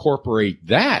you incorporate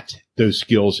those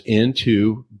skills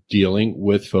into dealing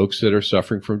with folks that are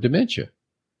suffering from dementia?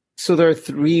 So there are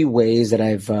three ways that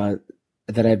I've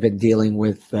been dealing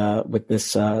with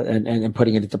this and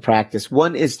putting it into practice.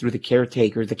 One is through the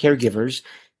caregivers,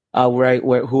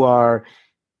 who are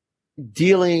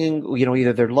dealing,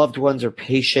 either their loved ones or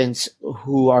patients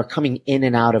who are coming in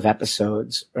and out of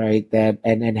episodes, right?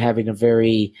 And having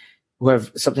who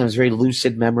have sometimes very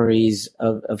lucid memories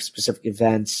of specific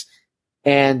events.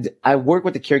 And I work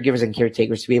with the caregivers and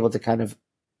caretakers to be able to kind of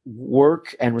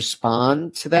work and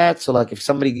respond to that. So like if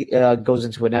somebody goes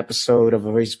into an episode of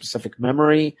a very specific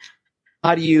memory,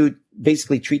 how do you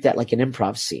basically treat that like an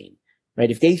improv scene,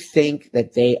 right? If they think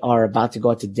that they are about to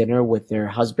go out to dinner with their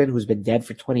husband who's been dead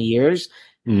for 20 years,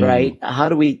 right? How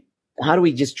do we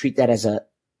just treat that as a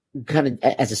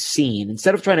scene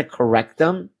instead of trying to correct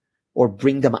them or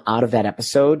bring them out of that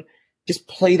episode? Just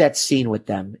play that scene with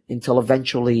them until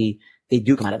eventually they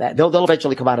do come out of that. They'll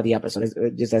eventually come out of the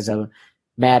episode just as a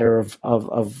matter of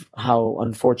how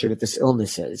unfortunate this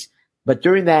illness is. But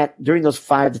during those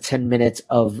 5 to 10 minutes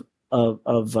of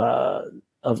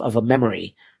a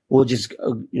memory, we'll just,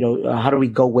 how do we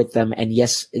go with them? And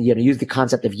yes, use the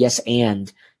concept of yes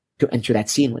and to enter that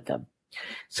scene with them.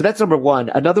 So that's number one.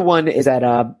 Another one is that,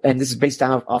 and this is based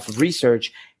off of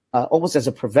research, almost as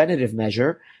a preventative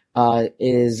measure,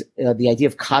 is the idea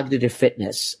of cognitive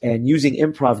fitness and using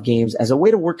improv games as a way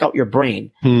to work out your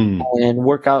brain and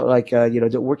work out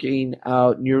working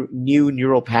out new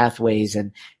neural pathways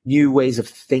and new ways of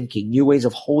thinking, new ways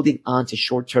of holding on to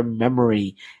short-term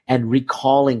memory and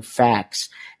recalling facts.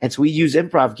 And so we use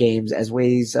improv games as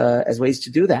ways to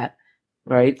do that.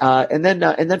 Right. And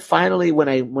then finally, when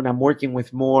I'm working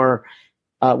with more,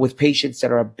 with patients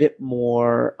that are a bit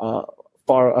more,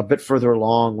 a bit further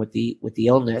along with the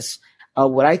illness,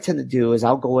 what I tend to do is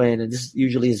I'll go in, and this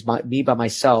usually is me by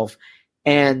myself,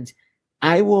 and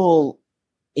I will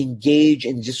engage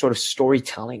in just sort of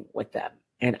storytelling with them.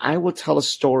 And I will tell a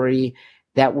story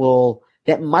that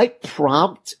might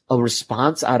prompt a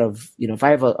response out of, if I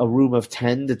have a room of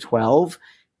 10 to 12,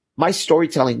 my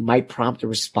storytelling might prompt a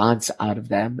response out of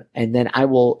them. And then I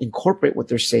will incorporate what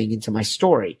they're saying into my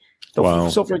story.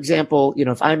 So for example,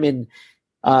 if I'm in,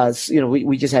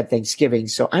 we just had Thanksgiving,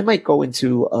 so I might go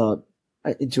into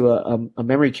a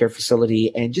memory care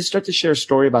facility and just start to share a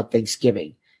story about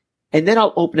Thanksgiving. And then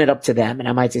I'll open it up to them and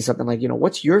I might say something like,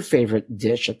 what's your favorite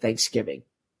dish at Thanksgiving?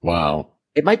 Wow.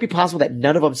 It might be possible that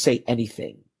none of them say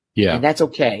anything. Yeah. And that's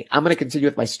okay. I'm going to continue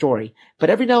with my story. But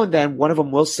every now and then one of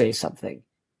them will say something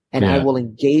and I will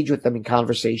engage with them in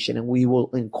conversation and we will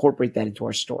incorporate that into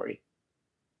our story.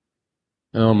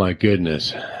 Oh my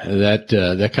goodness.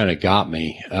 That kind of got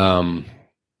me.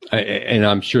 And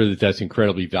I'm sure that's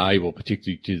incredibly valuable,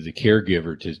 particularly to the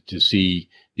caregiver to see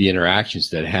the interactions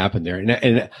that happen there.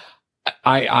 And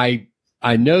I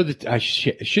know that I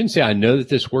shouldn't say I know that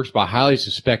this works, but I highly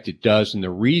suspect it does. And the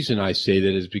reason I say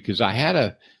that is because I had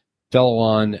a fellow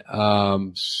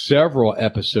on, several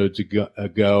episodes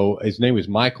ago. His name was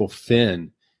Michael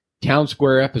Finn, Town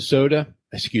Square,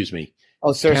 excuse me.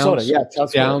 Oh,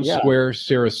 Sarasota. Town Square,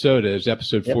 Sarasota is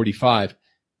episode 45.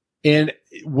 And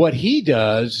what he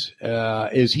does,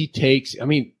 is he takes,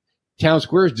 Town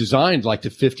Square is designed like the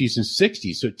 50s and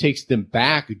 60s. So it takes them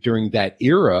back during that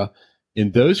era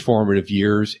in those formative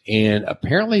years. And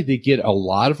apparently they get a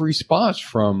lot of response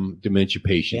from dementia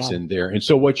patients in there. And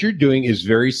so what you're doing is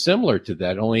very similar to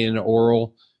that, only in an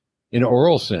oral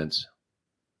sense.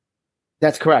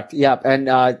 That's correct. Yeah. And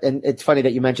it's funny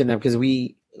that you mentioned them because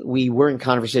we were in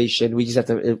conversation. We just have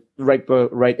to,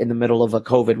 right in the middle of a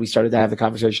COVID, we started to have the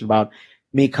conversation about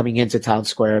me coming into Town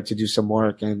Square to do some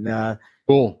work. And,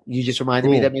 Cool. you just reminded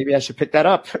me that maybe I should pick that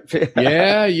up.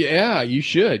 Yeah, you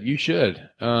should.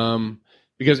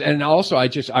 Because, and also I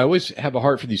always have a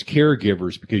heart for these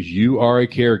caregivers because you are a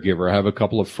caregiver. I have a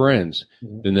couple of friends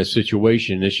in this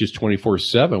situation. It's just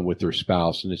 24/7 with their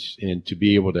spouse, and to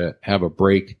be able to have a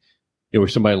break, where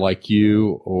somebody like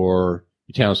you or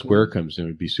Town Square comes in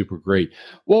would be super great.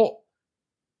 Well,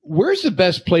 where's the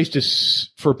best place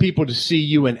for people to see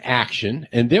you in action?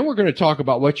 And then we're going to talk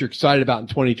about what you're excited about in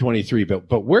 2023.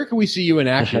 But where can we see you in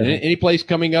action? Any place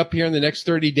coming up here in the next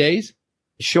 30 days?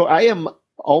 Sure. I am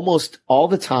almost all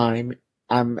the time.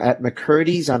 I'm at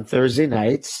McCurdy's on Thursday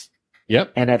nights.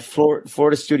 Yep. And at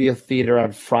Florida Studio Theater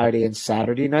on Friday and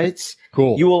Saturday nights.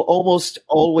 Cool. You will almost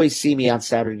always see me on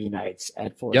Saturday nights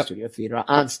at Florida Studio Theater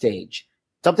on stage.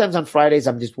 Sometimes on Fridays,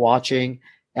 I'm just watching.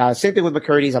 Same thing with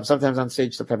McCurdy's. I'm sometimes on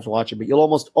stage, sometimes watching, but you'll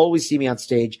almost always see me on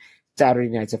stage Saturday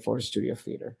nights at Florida Studio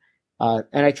Theater.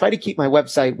 And I try to keep my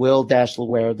website,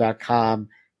 will-luera.com,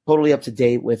 totally up to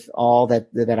date with all that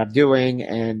I'm doing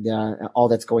and all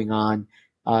that's going on.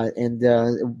 And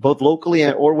both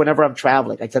locally or whenever I'm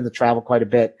traveling. I tend to travel quite a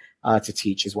bit to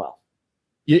teach as well.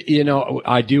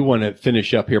 I do want to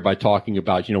finish up here by talking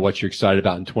about, what you're excited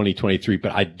about in 2023,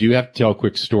 but I do have to tell a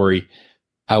quick story.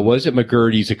 I was at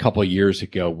McCurdy's a couple of years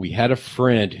ago. We had a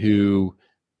friend who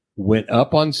went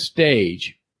up on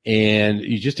stage, and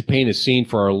just to paint a scene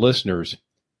for our listeners,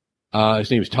 his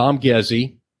name is Tom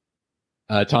Gezzi,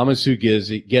 Tom and Sue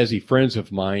Gezzi, friends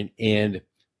of mine, and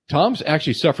Tom's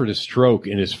actually suffered a stroke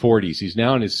in his 40s. He's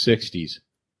now in his 60s.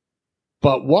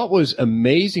 But what was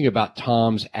amazing about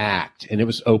Tom's act, and it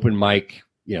was open mic,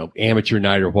 amateur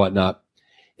night or whatnot,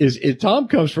 is Tom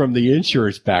comes from the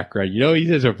insurance background. He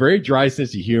has a very dry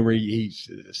sense of humor. He's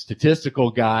a statistical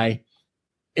guy.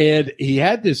 And he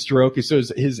had this stroke. And so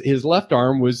his left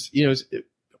arm was,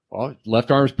 left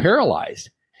arm's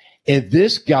paralyzed. And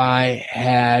this guy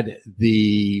had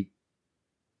he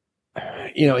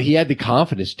had the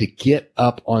confidence to get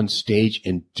up on stage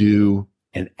and do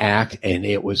an act, and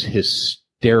it was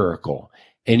hysterical.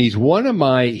 And he's one of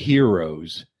my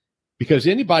heroes because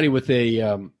anybody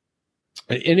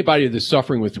that's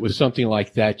suffering with something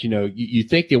like that, you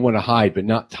think they want to hide, but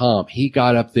not Tom. He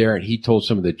got up there and he told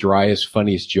some of the driest,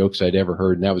 funniest jokes I'd ever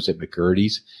heard, and that was at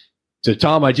McCurdy's. So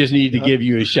Tom, I just needed to give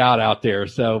you a shout out there.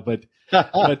 So, but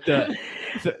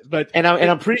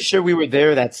I'm pretty sure we were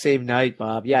there that same night,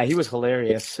 Bob. Yeah, he was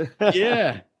hilarious.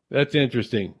 Yeah, that's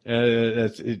interesting.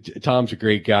 Tom's a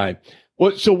great guy.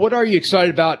 So what are you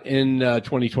excited about in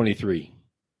 2023?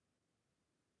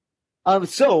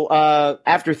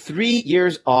 After 3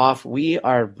 years off, we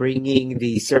are bringing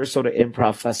the Sarasota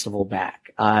Improv Festival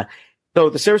back. So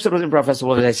the Sarasota Improv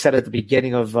Festival, as I said at the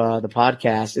beginning of the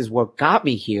podcast, is what got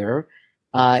me here.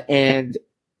 And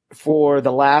for 5 of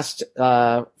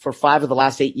the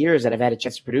last 8 years that I've had a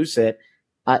chance to produce it,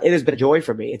 it has been a joy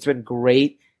for me. It's been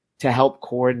great to help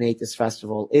coordinate this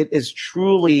festival. It is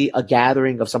truly a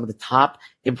gathering of some of the top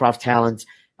improv talent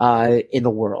in the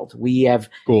world. We have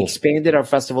expanded our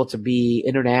festival to be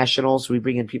international, so we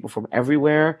bring in people from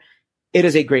everywhere. It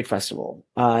is a great festival.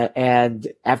 And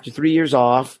after 3 years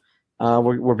off,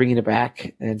 we're bringing it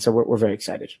back. And so we're very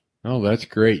excited. Oh, that's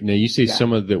great. Now you see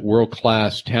some of the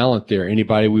world-class talent there.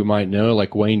 Anybody we might know,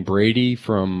 like Wayne Brady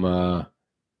from,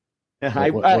 he's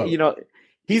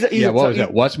what was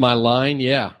that? What's My Line?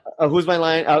 Yeah. Who's My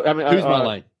Line? Who's My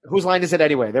Line? Whose line is it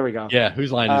anyway? There we go. Yeah.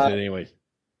 Whose line is it anyways?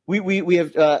 We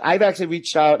have I've actually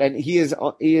reached out, and he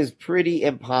is pretty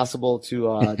impossible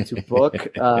to book.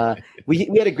 We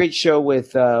had a great show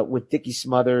with Dickie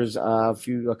Smothers a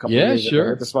couple years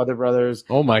ago with the Smother Brothers.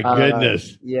 Oh my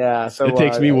goodness! Yeah, so it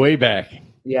takes me way back.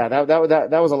 Yeah,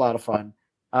 that was a lot of fun.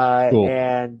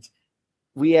 And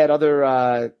we had other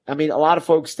a lot of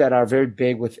folks that are very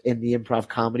big within the improv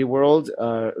comedy world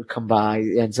come by,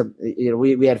 and some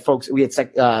we had folks. We had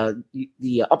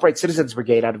the Upright Citizens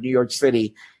Brigade out of New York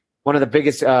City, one of the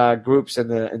biggest groups in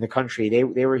the country.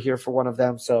 They were here for one of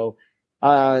them. So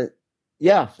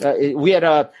we had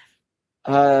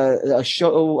a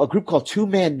show, a group called Two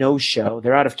Man No Show.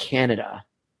 They're out of Canada,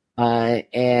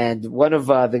 and one of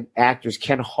the actors,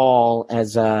 Ken Hall,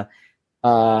 has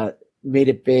made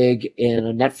it big in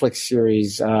a Netflix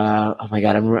series. Oh my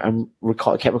God, I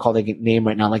can't recall the name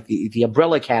right now. Like the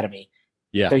Umbrella Academy.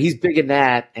 Yeah. So he's big in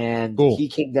that, and he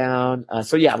came down.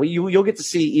 You'll get to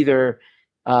see either.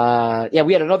 We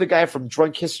had another guy from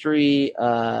Drunk History.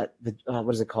 What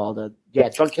is it called?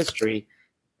 Drunk History.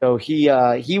 So he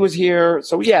was here.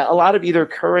 So yeah, a lot of either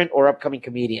current or upcoming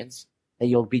comedians that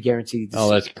you'll be guaranteed to see.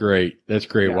 That's great. That's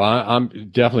great. Yeah. Well, I'm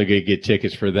definitely going to get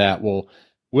tickets for that. Well,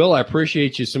 Will, I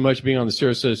appreciate you so much being on the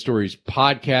Sarasota Stories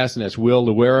podcast. And that's Will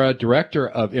Luera, Director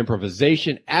of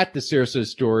Improvisation at the Sarasota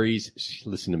Stories.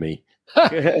 Listen to me.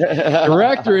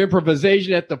 Director of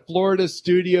Improvisation at the Florida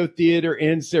Studio Theater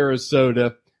in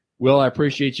Sarasota. Will, I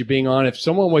appreciate you being on. If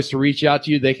someone wants to reach out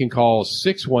to you, they can call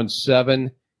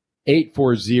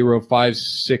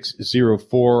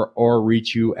 617-840-5604 or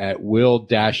reach you at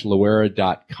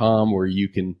will-luera.com, where you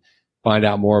can find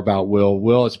out more about Will.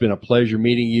 Will, it's been a pleasure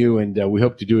meeting you, and we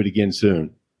hope to do it again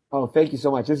soon. Oh, thank you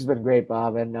so much. This has been great,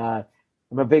 Bob. And I'm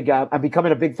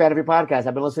becoming a big fan of your podcast.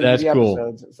 I've been listening to the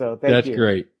episodes. So thank you. That's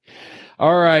great.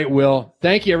 All right, Will.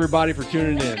 Thank you, everybody, for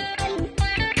tuning in.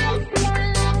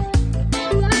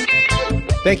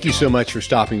 Thank you so much for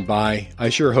stopping by. I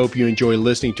sure hope you enjoy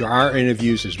listening to our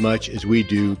interviews as much as we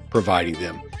do providing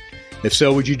them. If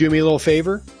so, would you do me a little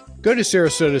favor? Go to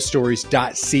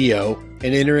sarasotastories.co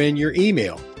and enter in your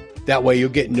email. That way you'll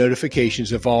get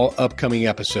notifications of all upcoming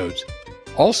episodes.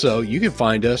 Also, you can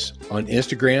find us on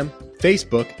Instagram,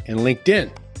 Facebook, and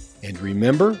LinkedIn. And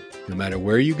remember, no matter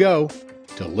where you go,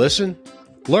 to listen,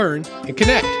 learn, and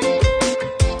connect.